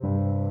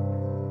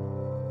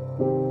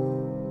Hello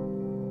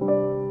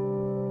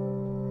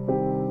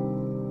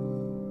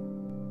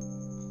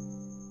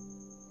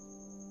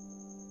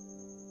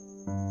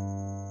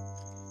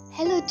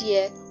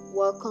dear,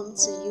 welcome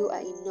to You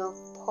Are Enough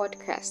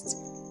podcast.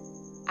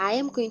 I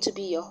am going to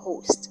be your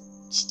host,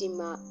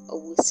 Chidima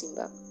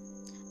Owusimba,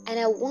 and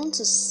I want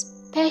to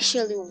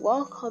specially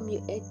welcome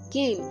you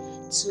again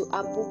to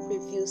our book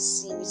review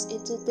series,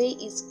 and today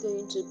is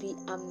going to be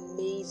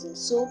amazing.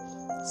 So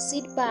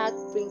sit back,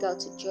 bring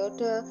out your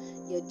jotter,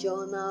 your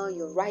journal,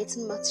 your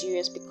writing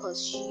materials,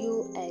 because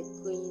you are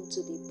going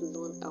to be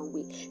blown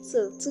away.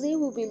 So today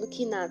we'll be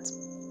looking at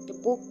the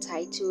book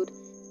titled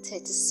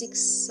 36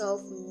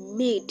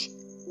 Self-Made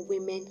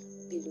Women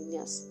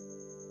Billionaires.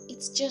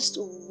 It's just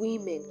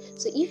women.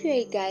 So if you're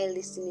a guy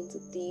listening to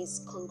this,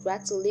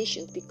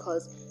 congratulations,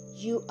 because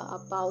you are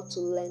about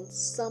to learn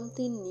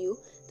something new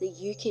that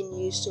you can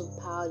use to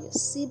empower your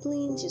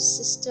siblings, your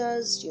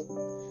sisters, your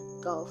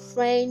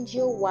girlfriend,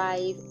 your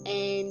wife,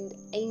 and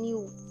any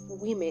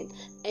women,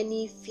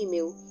 any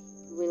female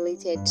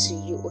related to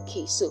you.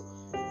 Okay, so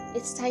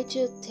it's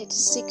titled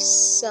 36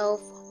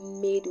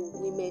 Self-Made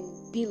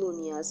Women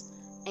Billionaires.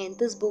 And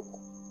this book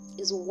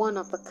is one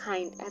of a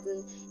kind, as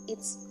in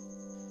it's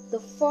the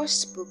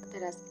first book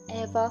that has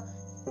ever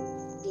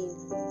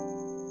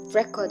been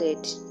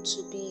recorded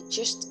to be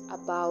just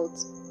about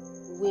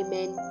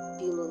women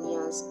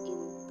billionaires in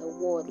the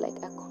world, like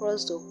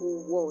across the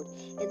whole world.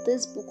 And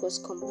this book was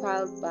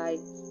compiled by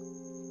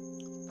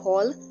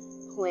Huen.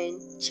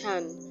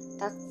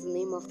 That's the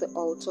name of the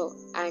author,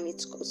 and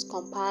it was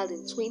compiled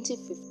in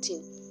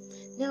 2015.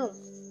 Now,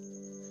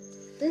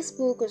 this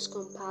book was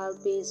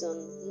compiled based on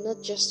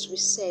not just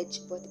research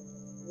but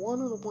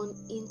one-on-one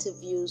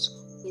interviews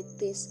with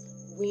these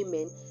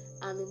women.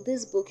 And in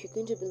this book you're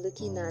going to be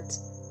looking at,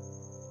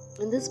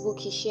 in this book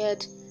he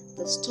shared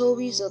the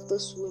stories of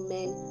those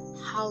women,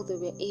 how they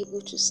were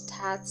able to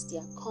start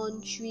their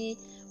country,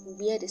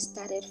 where they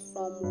started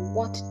from,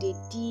 what they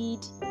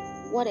did,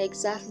 what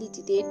exactly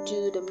did they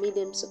do that made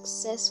them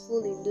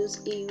successful in those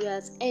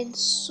areas, and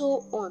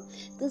so on.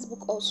 This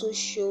book also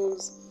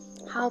shows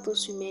how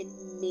those women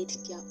made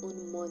their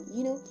own money.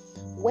 You know,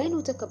 when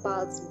we talk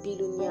about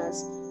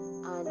billionaires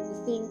and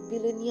we think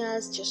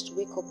billionaires just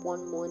wake up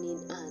one morning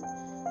and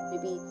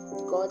maybe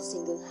God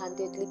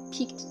single-handedly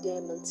picked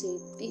them and said,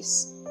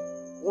 this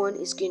one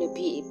is going to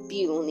be a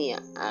billionaire,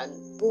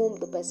 and boom,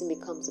 the person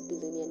becomes a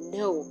billionaire.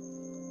 No,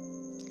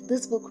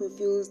 this book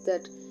reveals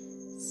that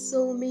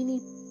so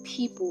many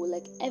people,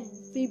 like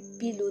every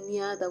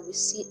billionaire that we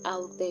see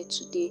out there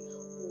today,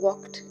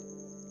 worked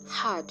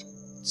hard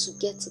to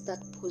get to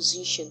that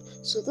position.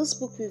 So this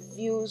book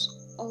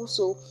reviews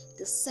also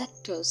the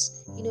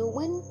sectors. You know,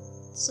 when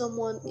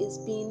someone is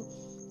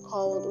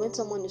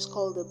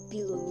called a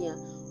billionaire,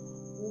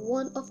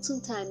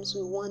 oftentimes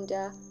we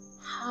wonder,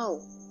 how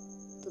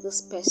did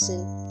this person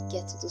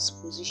get to this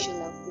position?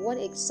 Like, what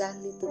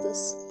exactly did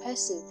this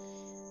person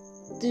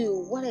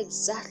do? What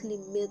exactly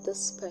made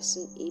this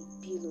person a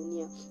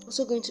billionaire?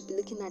 Also going to be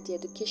looking at the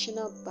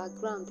educational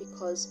background,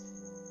 because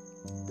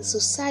the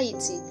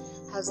society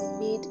has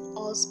made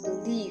us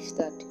believe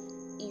that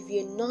if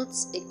you're not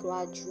a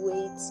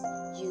graduate,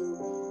 you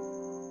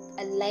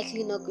are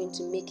likely not going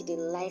to make it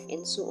in life,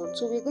 and so on.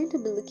 So we're going to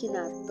be looking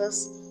at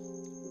these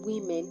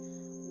women,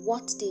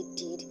 what they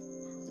did,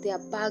 their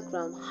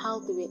background, how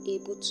they were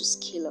able to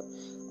scale up.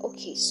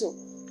 Okay, so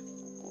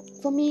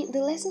for me, the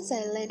lessons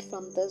I learned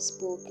from this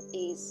book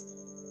is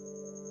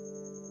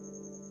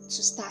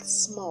to start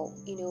small.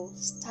 You know,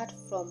 start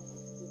from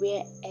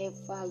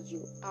wherever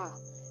you are.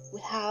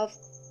 We have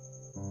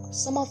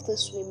some of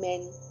those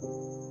women,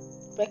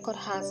 record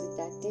has it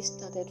that they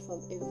started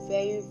from a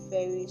very,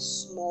 very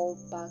small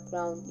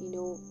background. You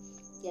know,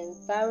 the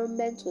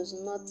environment was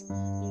not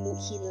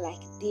looking like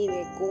they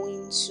were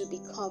going to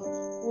become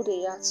who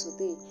they are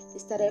today.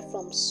 They started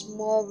from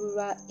small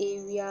rural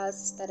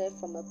areas, started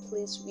from a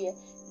place where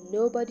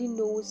nobody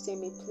knows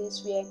them, a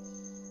place where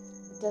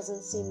it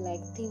doesn't seem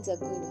like things are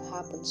going to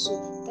happen. So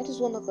that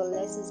is one of the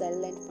lessons I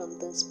learned from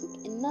this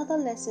book. Another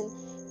lesson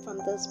from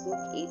this book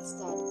is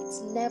that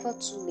it's never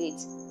too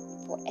late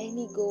for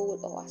any goal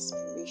or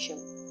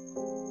aspiration.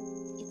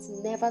 It's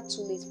never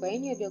too late for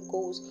any of your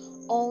goals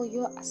or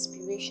your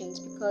aspirations,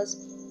 because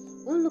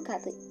when we look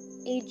at the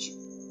age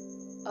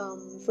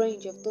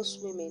range of those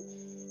women,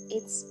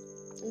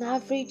 it's an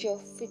average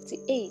of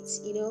 58,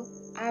 you know,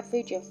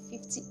 average of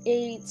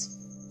 58,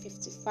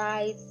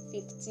 55,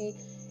 50.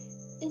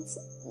 It's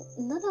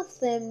none of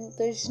them,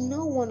 there's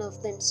no one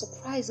of them,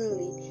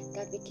 surprisingly,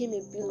 that became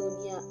a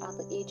billionaire at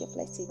the age of,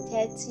 let's say,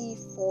 30,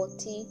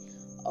 40,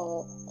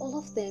 or all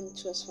of them.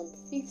 It was from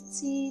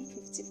 50,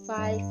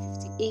 55,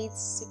 58,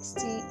 60,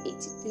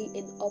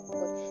 83 and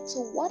upward.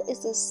 So what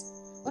is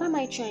this? What am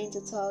I trying to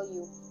tell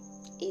you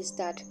is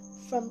that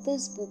from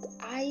this book,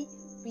 I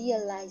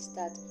realized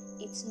that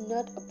it's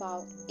not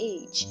about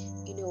age.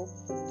 You know,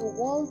 the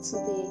world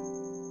today,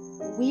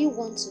 we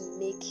want to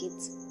make it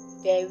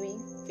very,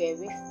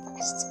 very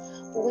fast.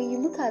 But when you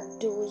look at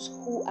those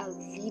who are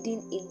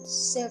leading in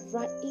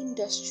several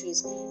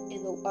industries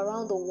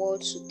around the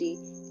world today,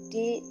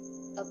 they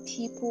are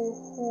people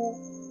who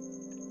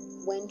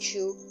went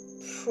through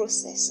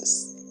processes,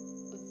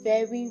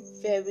 very,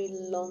 very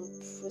long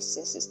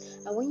processes.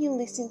 And when you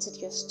listen to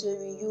their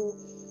story, you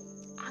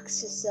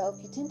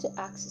tend to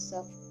ask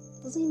yourself,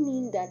 does it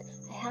mean that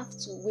I have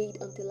to wait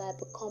until I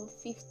become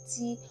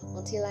 50,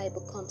 until I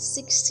become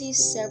 60,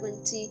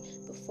 70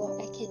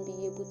 before I can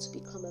be able to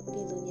become a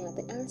billionaire?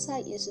 The answer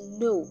is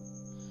no.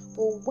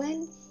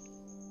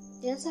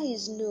 The answer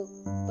is no.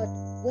 But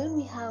when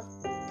we have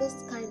this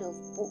kind of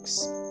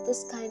books,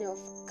 this kind of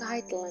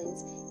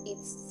guidelines,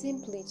 it's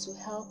simply to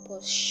help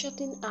us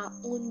shorten our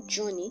own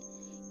journey,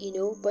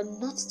 but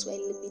not to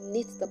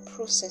eliminate the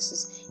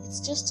processes. It's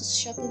just to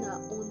shorten our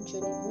own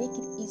journey, make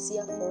it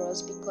easier for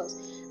us, because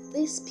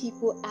these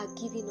people are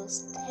giving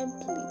us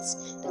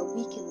templates that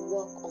we can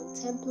work on,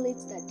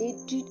 templates that they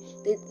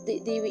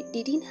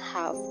didn't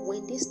have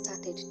when they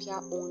started their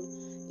own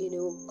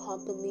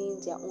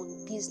companies, their own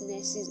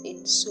businesses,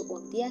 and so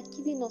on. They are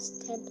giving us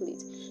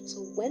templates. So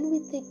when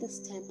we take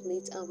these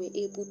templates and we're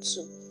able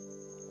to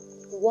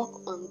work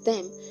on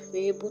them,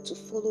 we're able to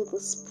follow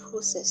these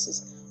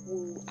processes,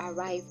 will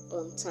arrive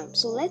on time.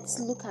 So let's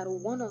look at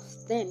one of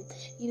them.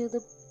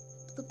 The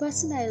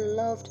person I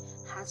loved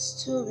her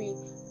story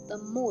the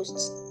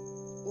most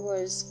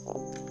was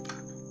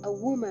a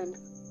woman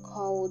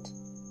called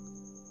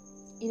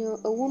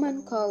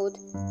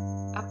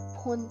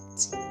Apont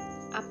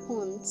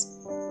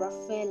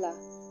Rafaela.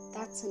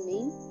 That's her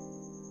name.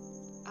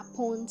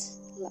 Apont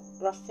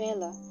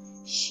Rafaela.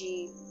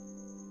 She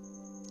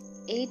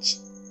age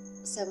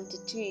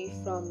 73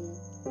 from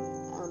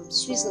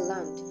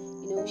Switzerland.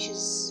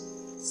 She's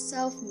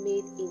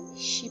self-made in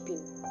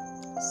shipping.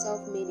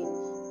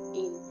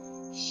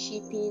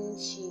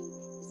 She is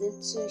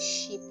into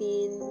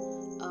shipping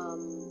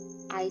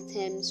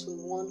items from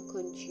one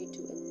country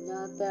to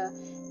another.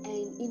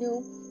 And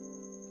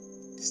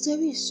the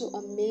story is so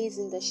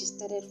amazing that she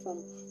started from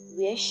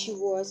where she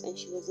was, and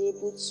she was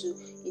able to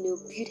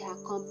build her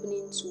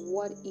company to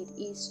what it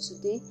is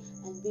today,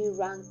 and be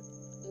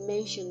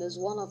mentioned as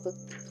one of the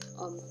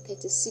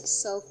 36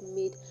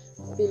 self-made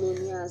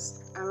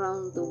billionaires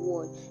around the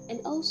world. And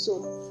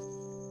also,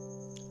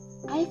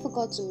 I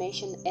forgot to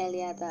mention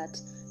earlier that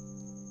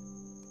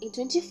in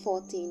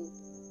 2014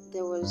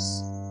 there were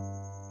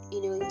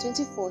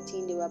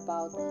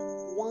about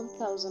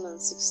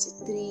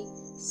 1,063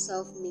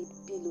 self-made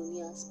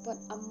billionaires, but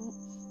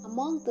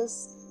among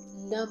this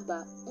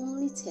number,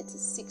 only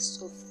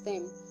 36 of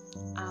them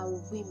are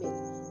women.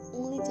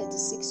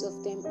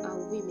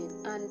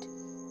 And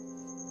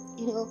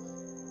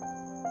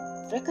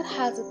record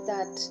has it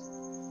that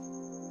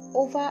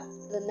in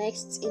the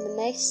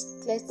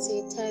next let's say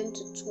 10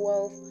 to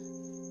 12,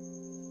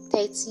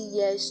 30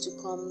 years to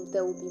come,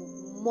 there will be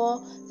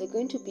more. They're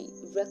going to be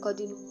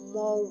recording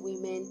more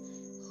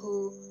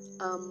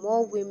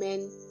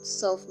women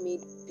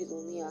self-made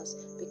billionaires,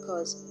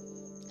 because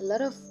a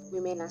lot of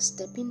women are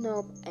stepping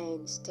up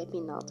and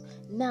stepping out.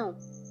 Now,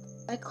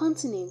 by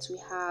continent we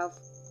have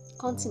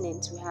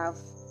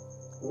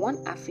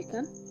 1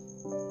 African,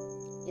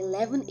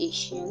 11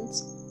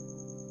 Asians,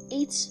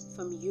 8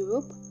 from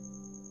Europe,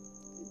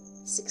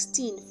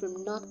 16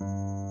 from North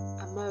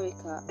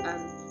America,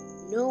 and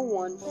no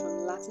one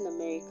from Latin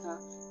America,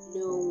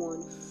 no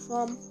one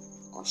from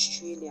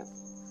Australia.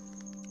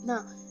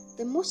 Now,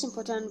 the most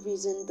important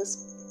reason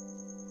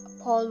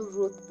Paul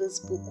wrote this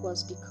book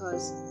was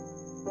because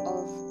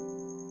of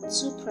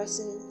 2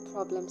 pressing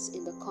problems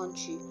in the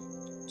country,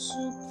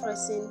 2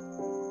 pressing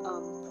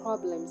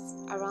problems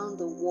around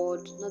the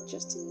world, not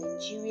just in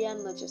Nigeria,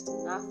 not just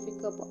in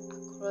Africa, but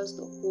across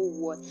the whole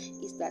world.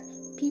 Is that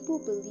people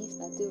believe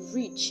that the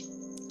rich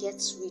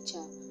gets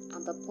richer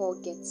and the poor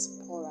gets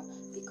poorer,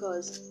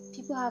 because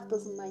people have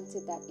this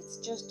mindset that it's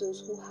just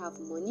those who have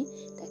money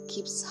that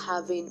keeps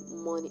having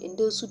money, and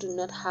those who do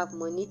not have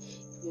money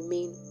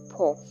remain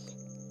poor.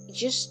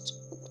 Just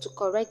to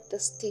correct the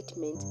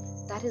statement,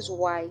 that is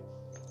why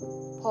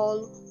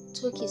Paul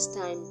took his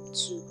time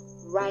to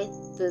write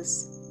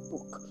this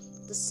book.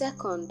 The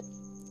second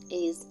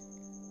is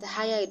the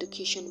higher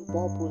education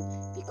bubble,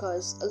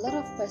 because a lot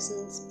of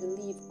persons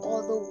believe,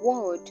 or the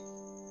world,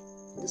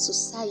 the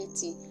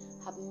society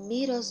have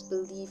made us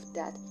believe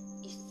that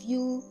if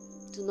you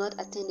do not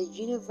attend a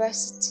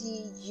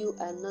university, you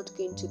are not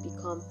going to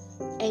become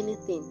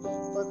anything.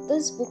 But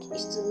this book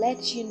is to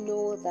let you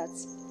know that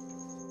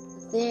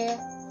there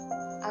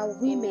are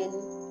women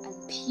and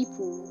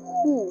people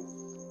who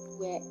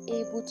were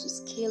able to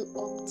scale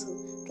up to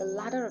the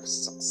ladder of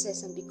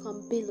success and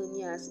become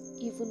billionaires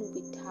even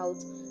without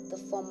the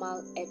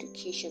formal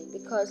education.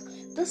 Because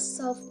the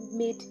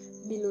self-made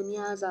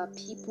millionaires are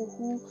people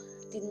who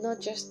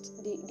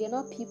they're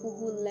not people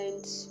who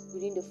learned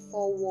within the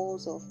 4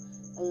 walls of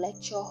a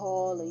lecture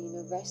hall, a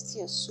university,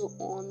 and so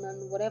on,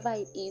 and whatever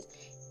it is.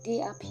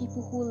 They are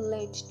people who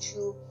learned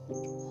through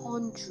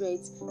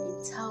hundreds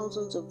and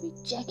thousands of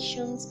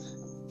rejections,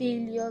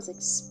 failures,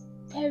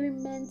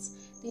 experiments.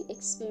 They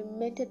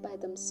experimented by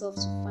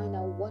themselves to find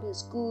out what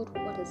is good,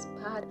 what is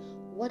bad,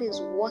 what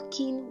is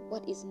working,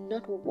 what is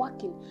not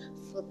working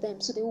for them.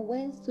 So they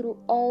went through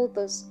all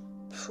this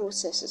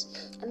processes.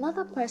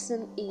 Another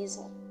person is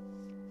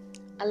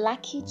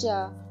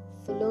Alakija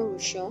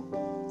Folorusho,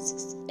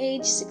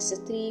 age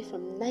 63,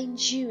 from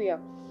Nigeria.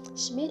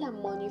 She made her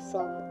money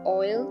from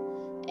oil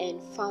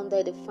and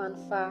founded the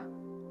Famfa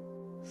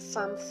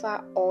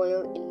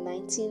Oil in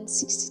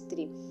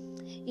 1963.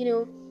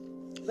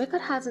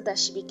 Record has it that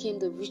she became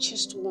the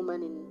richest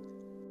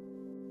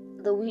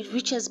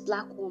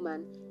black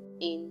woman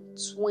in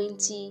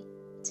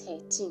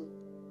 2013.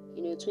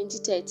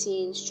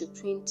 2013 to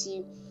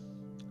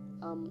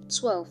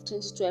 2012 to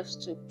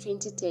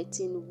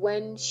 2013,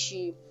 when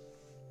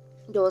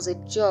there was a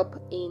job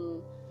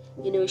in,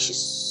 she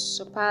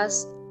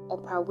surpassed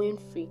Oprah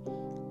Winfrey.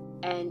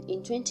 And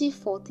in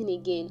 2014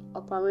 again,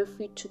 Oprah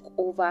Winfrey took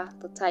over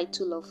the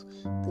title of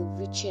the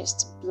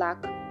richest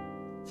black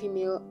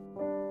female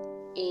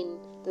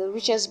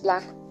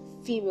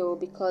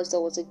because there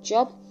was a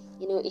job,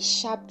 a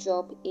sharp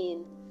job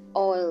in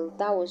oil.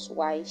 That was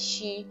why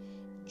she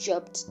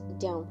dropped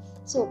down.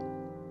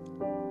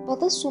 But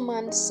this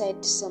woman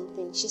said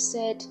something. She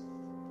said,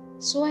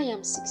 "So I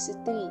am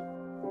 63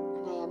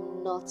 and I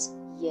am not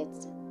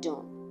yet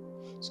done."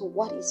 So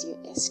what is your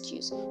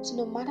excuse? So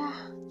no matter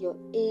your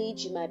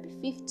age, you might be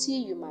 50,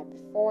 you might be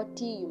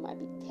 40, you might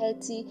be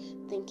 30,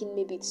 thinking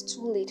maybe it's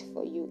too late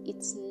for you.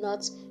 It's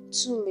not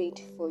too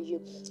late for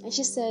you. And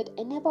she said,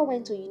 "I never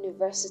went to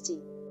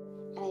university,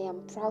 and I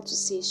am proud to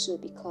say so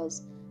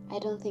because I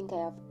don't think I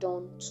have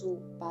done too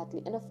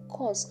badly." And of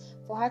course,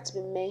 for her to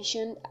be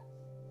mentioned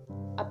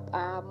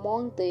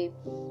among the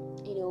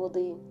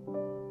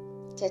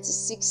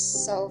 36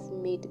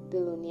 self-made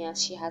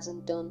billionaires, she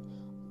hasn't done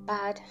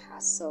bad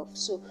herself.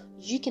 So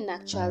you can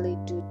actually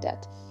do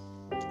that.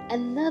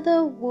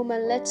 Another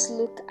woman, let's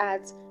look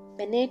at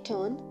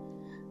Benetton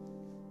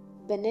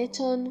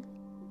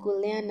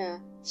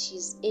Guliana.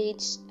 She's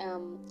age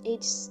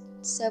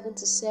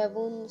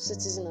 77,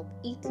 citizen of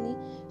Italy.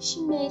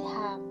 She made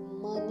her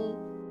money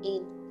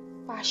in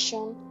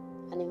fashion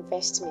and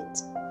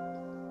investment.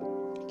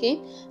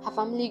 Her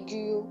family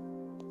grew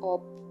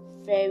up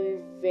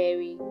very,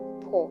 very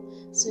poor.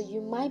 So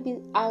you might be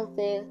out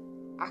there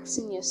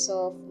asking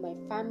yourself, my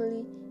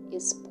family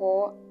is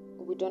poor,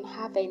 we don't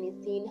have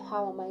anything,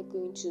 how am I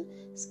going to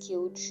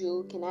scale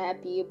through? Can I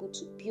be able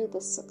to build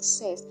a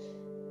success?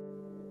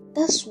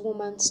 This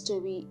woman's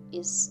story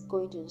is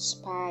going to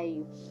inspire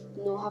you.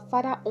 Her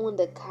father owned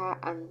a car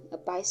and a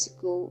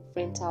bicycle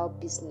rental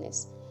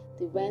business.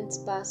 They rent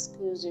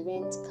bicycles, they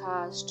rent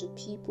cars to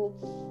people,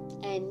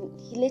 and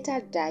he later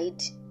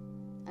died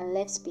and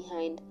left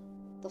behind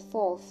the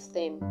four of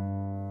them.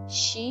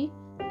 She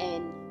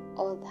and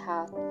all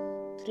her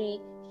 3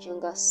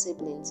 younger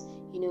siblings,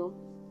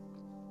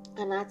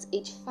 and at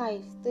age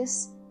 5,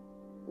 this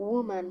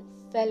woman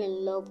fell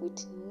in love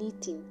with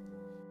knitting,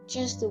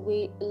 just the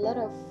way a lot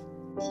of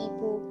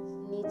people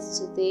knit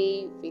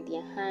today with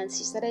their hands.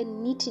 She started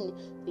knitting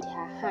with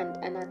her hand,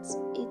 and at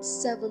age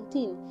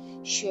 17,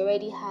 she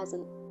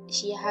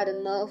had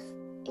enough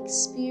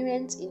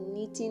experience in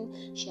knitting.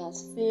 She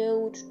has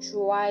failed,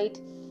 tried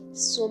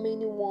so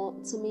many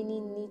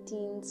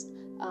knittings.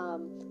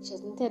 She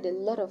has knitted a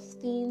lot of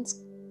things,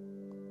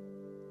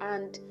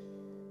 and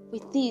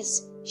with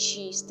this,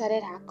 she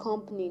started her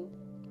company,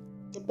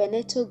 the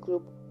Benetton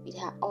Group, with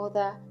her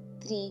other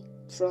 3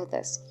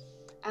 brothers.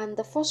 And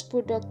the first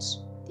products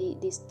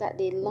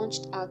they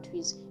launched out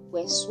with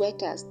were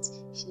sweaters.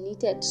 She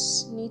knit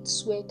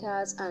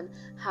sweaters, and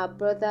her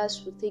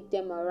brothers would take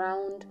them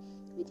around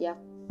with their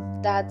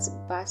dad's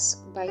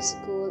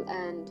bicycle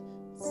and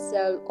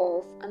sell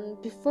off.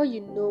 And before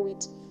you know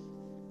it,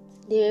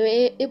 they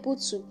were able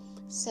to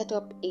set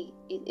up a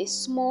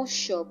small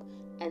shop,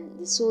 and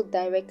they sold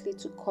directly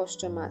to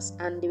customers,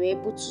 and they were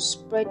able to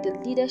spread the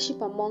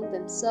leadership among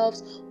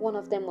themselves. One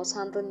of them was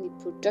handling the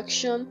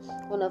production,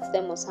 one of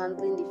them was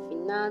handling the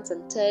finance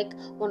and tech,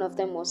 one of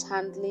them was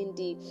handling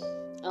the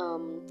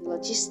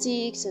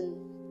logistics and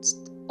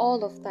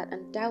all of that.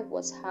 And that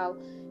was how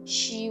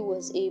she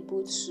was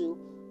able to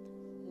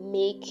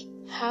make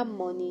her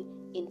money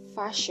in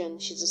fashion.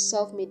 She's a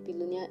self-made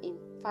billionaire in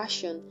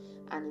fashion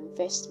and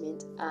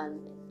investment,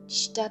 and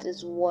that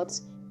is what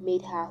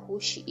made her who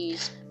she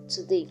is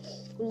today.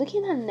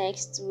 Looking at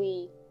next,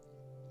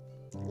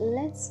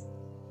 let's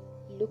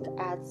look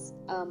at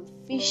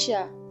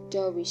Fisher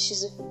Dory.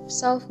 She's a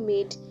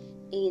self-made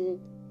in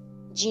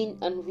gin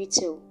and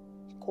retail.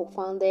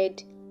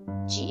 Co-founded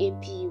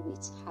GAP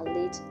with her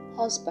late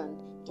husband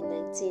in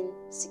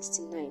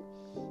 1969,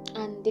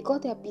 and they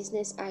got their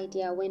business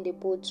idea when they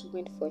both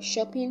went for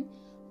shopping.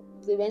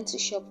 They went to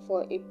shop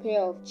for a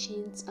pair of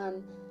jeans,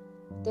 and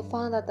they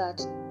found out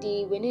that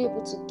they were not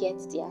able to get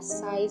their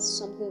size,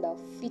 something that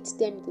fits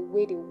them the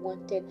way they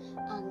wanted,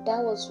 and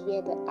that was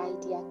where the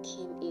idea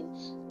came in.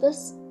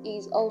 This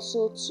is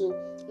also to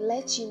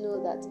let you know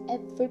that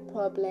every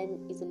problem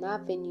is an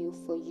avenue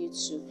for you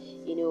to,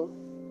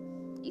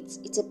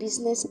 it's a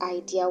business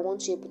idea.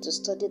 Once you're able to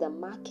study the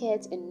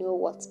market and know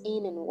what's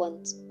in and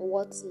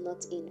what's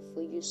not in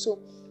for you. So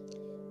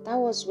that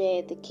was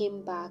where they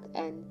came back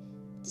and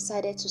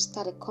decided to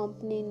start a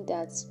company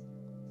that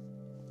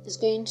is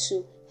going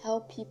to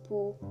help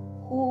people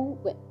who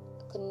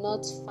could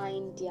not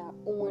find their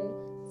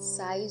own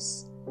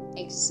size,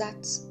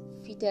 exact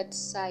fitted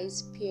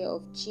size pair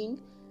of jeans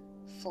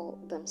for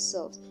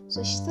themselves.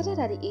 So she started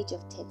at the age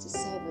of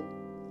 37,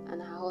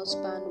 and her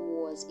husband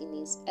was in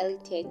his early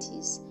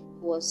 30s.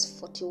 He was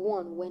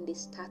 41 when they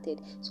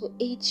started. So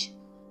age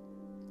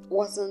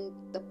wasn't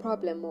the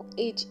problem, or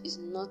age is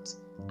not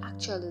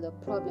actually the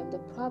problem. The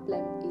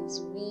problem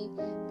is we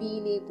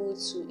being able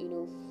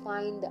to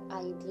find the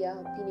idea,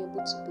 being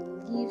able to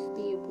believe,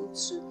 being able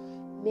to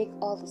make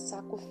all the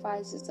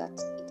sacrifices that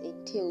it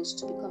entails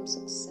to become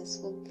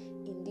successful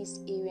in this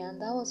area.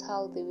 And that was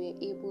how they were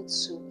able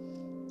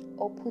to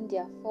open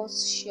their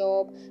first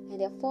shop. And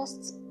the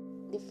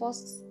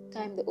first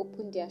time they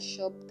opened their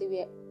shop, they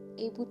were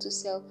able to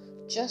sell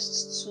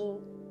just two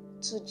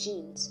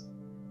jeans,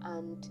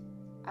 and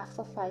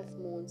after 5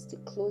 months they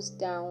closed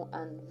down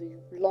and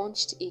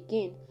relaunched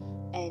again.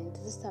 And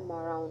this time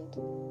around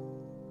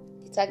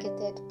they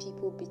targeted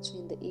people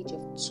between the age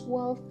of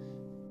 12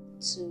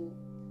 to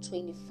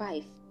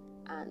 25,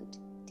 and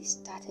they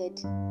started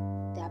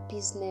their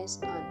business,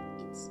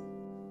 and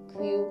it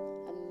grew,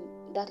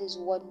 and that is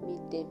what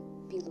made them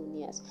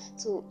billionaires.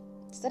 So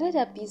started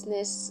their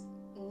business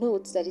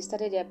notes that they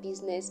started their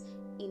business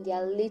in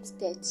their late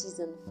 30s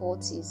and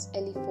 40s,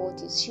 early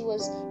 40s. She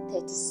was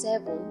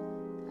 37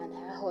 and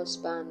her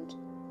husband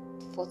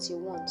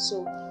 41.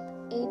 So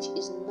age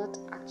is not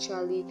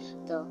actually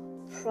the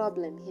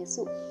problem here.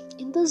 So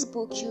in this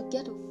book you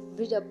get to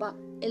read about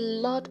a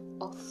lot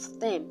of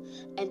them,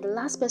 and the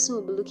last person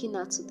we'll be looking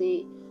at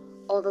today,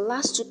 or the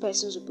last two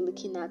persons we'll be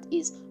looking at,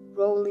 is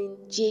Rowling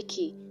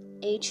JK,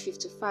 age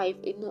 55.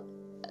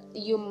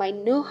 You might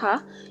know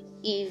her.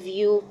 If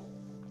you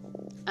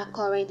are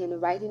current in the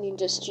writing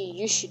industry,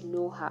 you should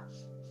know her.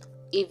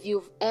 If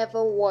you've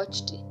ever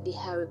watched the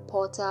Harry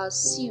Potter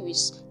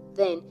series,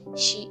 then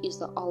she is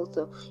the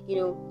author.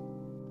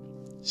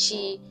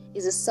 She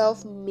is a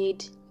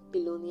self-made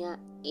billionaire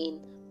in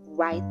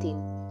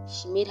writing.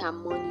 She made her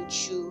money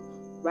through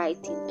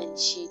writing, and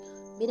she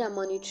made her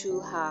money through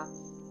her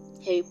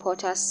Harry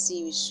Potter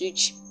series,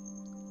 which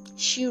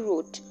she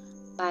wrote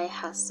by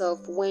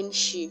herself. When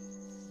she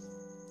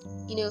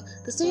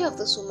the story of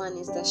this woman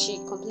is that she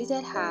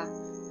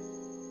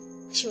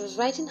was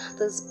writing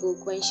this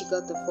book when she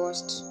got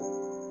divorced.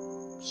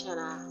 She and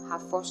her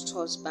first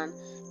husband,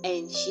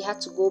 and she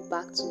had to go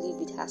back to live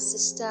with her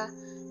sister,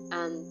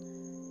 and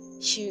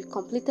she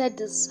completed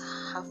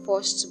her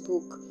first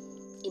book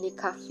in a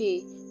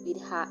cafe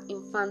with her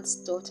infant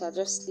daughter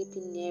just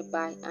sleeping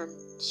nearby, and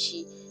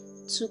she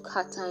took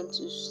her time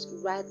to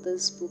write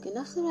this book. And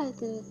after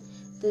writing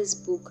this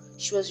book,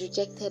 she was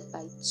rejected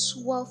by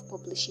 12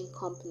 publishing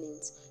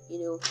companies.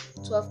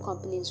 12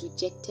 companies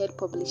rejected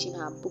publishing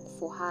her book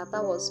for her.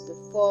 That was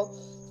before,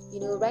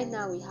 right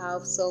now we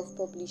have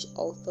self-published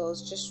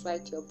authors. Just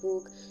write your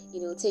book,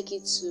 take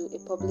it to a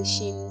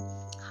publishing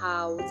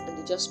house, and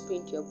they just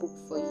print your book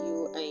for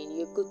you, and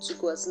you're good to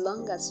go as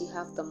long as you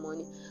have the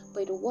money.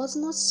 But it was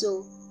not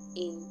so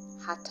in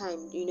her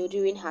time.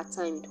 During her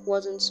time, it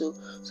wasn't so.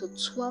 So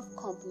 12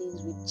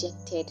 companies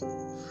rejected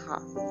her.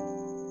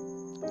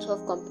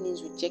 12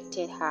 companies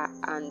rejected her,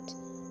 and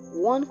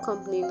one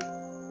company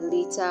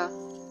later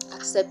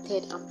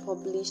accepted and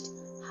published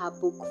her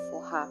book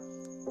for her,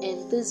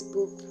 and this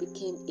book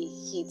became a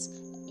hit.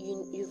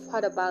 You've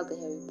heard about the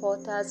Harry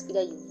Potters.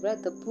 Either you've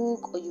read the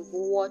book or you've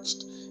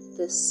watched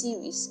the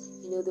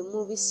series, the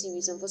movie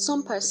series. And for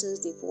some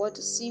persons, they've watched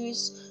the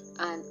series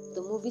and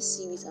the movie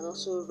series and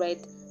also read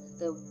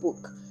the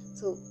book.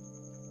 So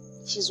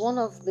she's one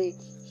of the,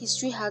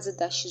 history has it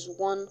that she's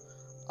one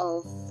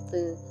of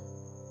the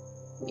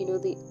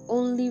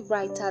only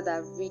writer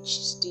that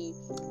reached the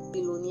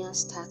billionaire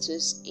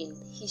status in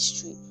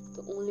history.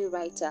 The only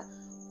writer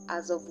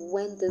as of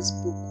when this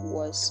book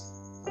was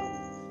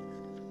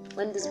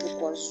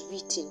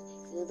written.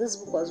 This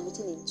book was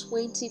written in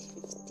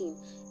 2015,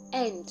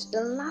 and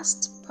the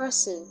last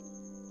person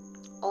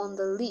on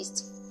the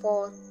list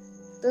for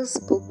this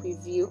book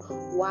review,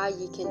 why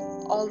you can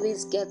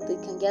always get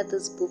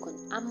this book on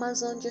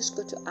Amazon. Just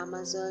go to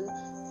Amazon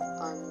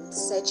and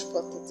search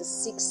for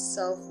 36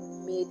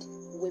 self-made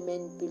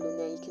women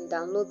billionaire. You can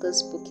download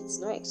this book. It's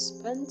not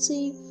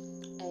expensive,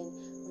 and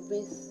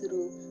read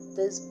through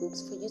these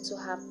books for you to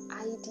have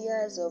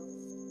ideas of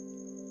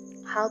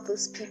how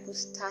those people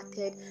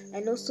started,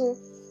 and also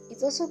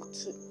it's also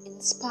to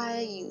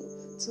inspire you,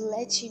 to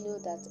let you know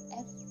that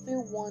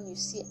everyone you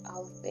see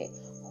out there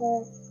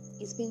who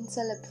is being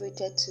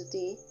celebrated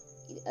today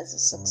as a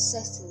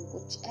success in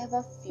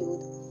whichever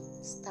field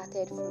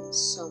started from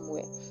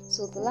somewhere.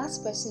 So the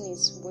last person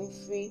is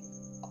Winfrey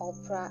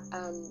Oprah,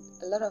 and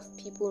a lot of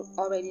people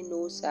already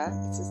knows her.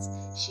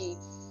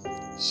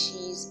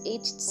 She's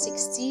aged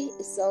 60,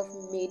 a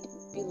self-made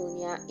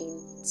billionaire in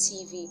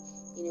TV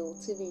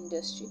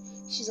industry.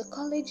 She's a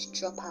college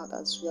dropout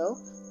as well,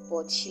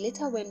 but she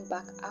later went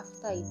back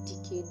after a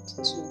decade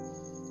to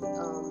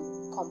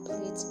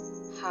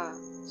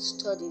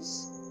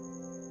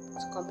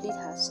complete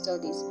her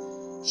studies.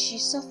 She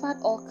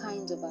suffered all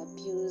kinds of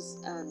abuse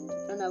and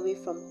ran away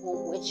from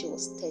home when she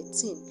was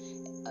 13.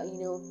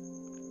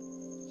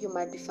 You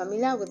might be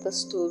familiar with the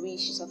story.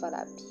 She suffered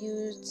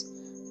abuse,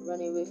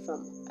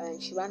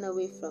 she ran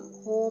away from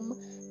home,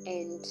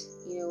 and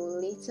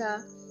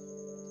later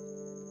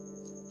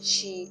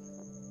she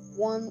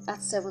won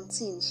at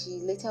 17. She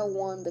later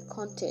won the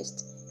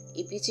contest,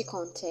 a beauty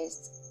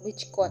contest,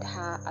 which got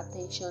her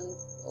attention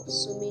of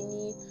so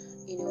many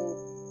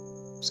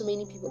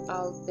people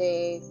out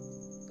there.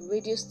 The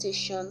radio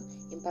station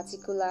in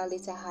particular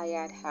later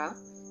hired her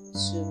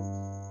to,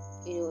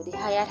 they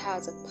hired her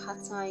as a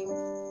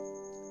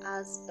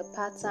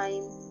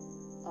part-time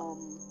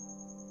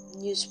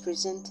news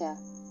presenter,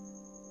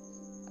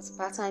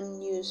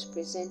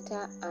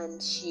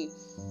 and she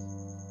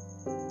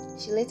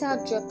later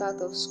dropped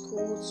out of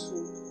school to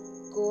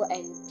go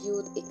and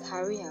build a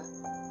career.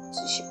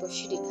 So she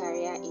pursued a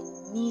career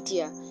in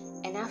media,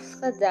 and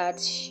after that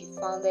she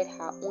founded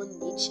her own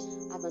niche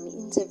as an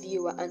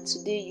interviewer. And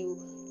today you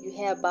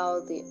hear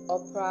about the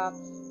opera,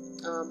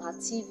 her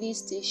TV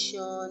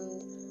station,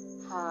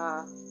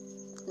 her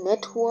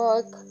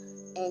network,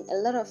 and a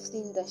lot of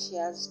things that she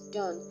has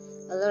done,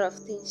 a lot of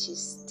things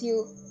she's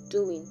still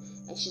doing.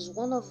 And she's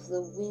one of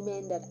the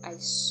women that I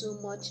so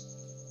much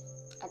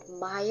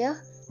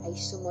admire. I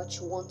so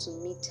much want to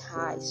meet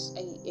her. I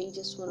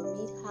just want to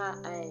meet her,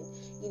 and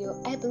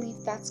I believe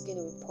that's going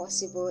to be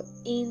possible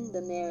in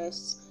the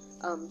nearest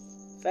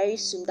very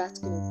soon. That's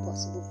going to be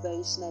possible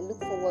very soon. I look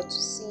forward to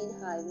seeing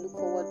her. I look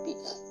forward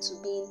to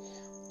being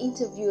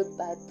interviewed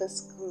by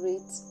this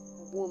great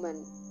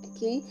woman.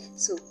 Okay,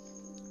 so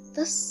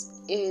this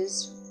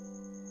is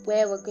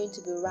where we're going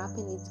to be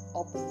wrapping it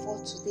up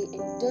for today.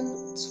 And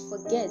don't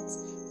forget,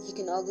 you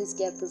can always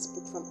get this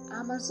book from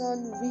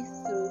Amazon. Read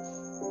through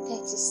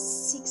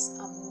 36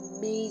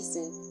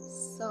 amazing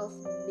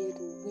self-made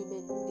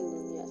women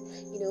billionaires.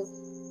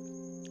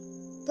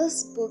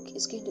 This book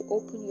is going to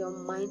open your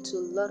mind to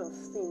a lot of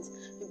things.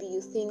 Maybe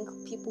you think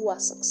people who are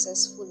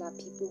successful are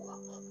people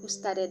who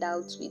started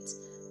out with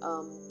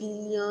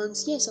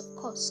billions. Yes, of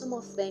course, some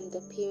of them,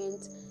 their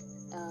parents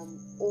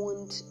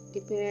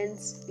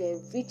were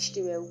rich,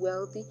 they were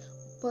wealthy,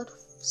 but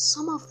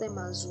some of them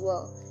as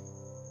well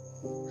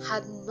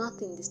had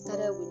nothing. They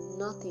started with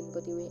nothing,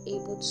 but they were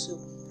able to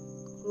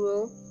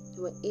grow.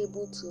 They were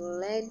able to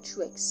learn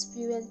through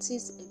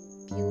experiences and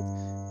build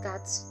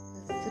that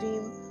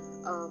dream,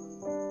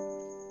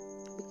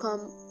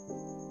 become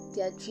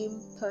their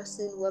dream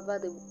person, whoever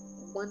they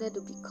wanted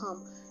to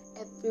become.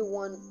 Every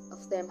one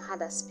of them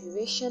had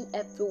aspiration.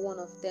 Every one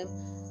of them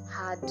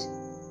had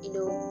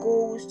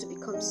goals to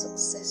become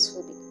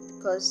successful,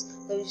 because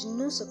there is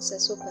no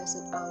successful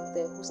person out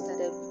there who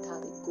started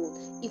without a goal.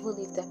 Even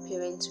if their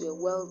parents were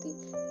wealthy,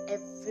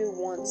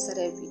 everyone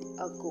started with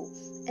a goal.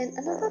 And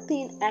another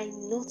thing I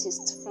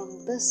noticed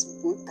from this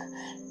book,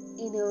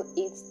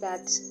 is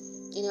that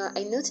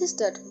I noticed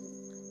that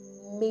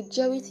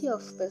majority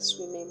of these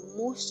women,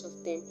 most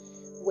of them,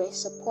 were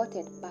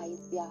supported by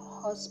their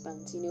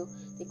husbands.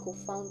 They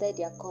co-founded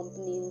their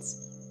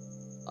companies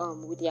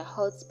with their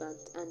husband,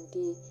 and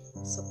they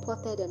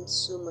supported them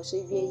so much. So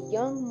if you're a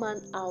young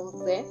man out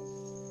there,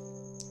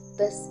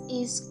 this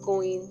is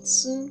going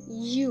to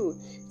you.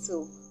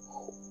 So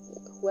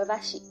whoever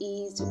she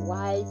is, your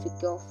wife, your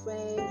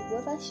girlfriend,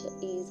 whoever she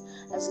is,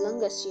 as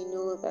long as you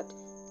know that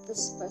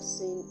this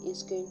person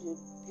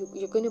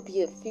you're going to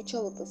be a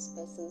future with this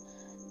person,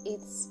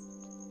 it's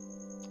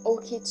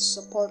okay to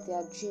support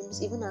their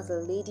dreams. Even as a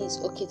lady, it's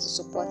okay to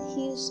support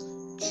his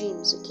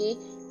dreams. Okay,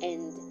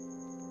 and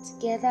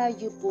together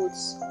you both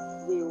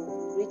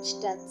will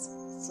reach that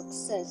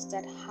success,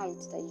 that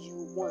height that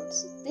you want.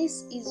 So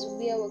this is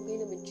where we're going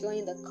to be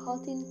drawing the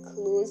curtain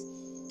close.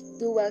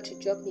 Do well to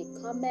drop me a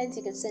comment.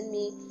 You can send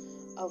me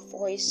a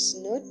voice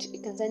note. You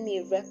can send me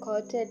a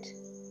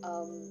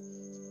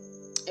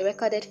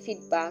recorded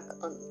feedback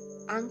on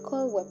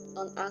Anchor,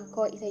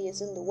 either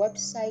using the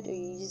website or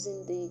you're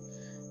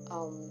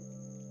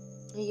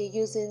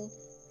using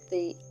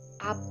the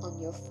app on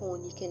your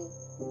phone. You can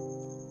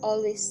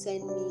always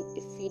send me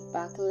a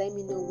feedback. Let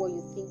me know what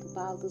you think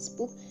about this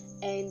book.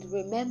 And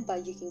remember,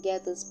 you can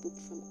get this book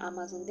from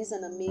Amazon. This is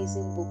an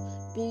amazing book.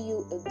 Be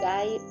you a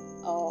guy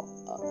or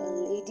a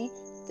lady,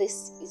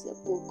 this is a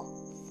book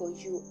for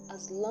you.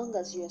 As long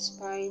as you're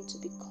aspiring to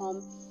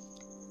become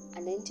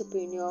an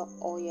entrepreneur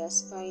or you're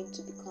aspiring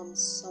to become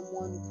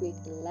someone great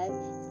in life,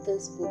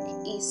 this book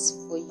is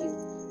for you.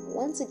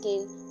 Once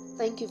again,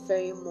 thank you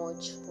very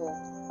much for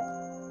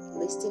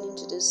listening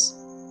to this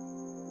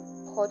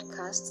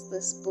podcast,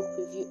 this book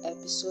review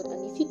episode.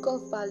 And if you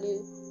got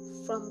value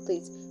from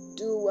this,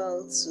 do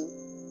well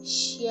to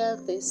share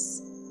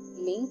this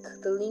link,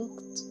 the link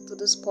to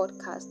this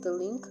podcast, the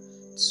link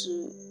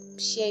to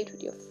share it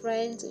with your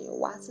friends and your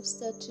WhatsApp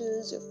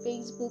status, your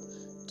Facebook.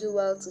 Do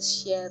well to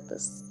share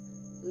this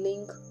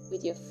link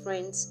with your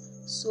friends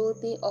so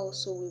they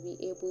also will be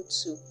able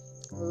to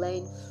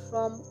learn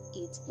from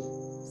it.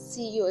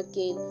 See you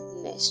again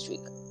next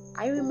week.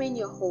 I remain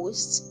your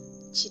host,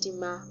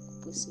 Chidima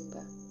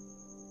Busimba.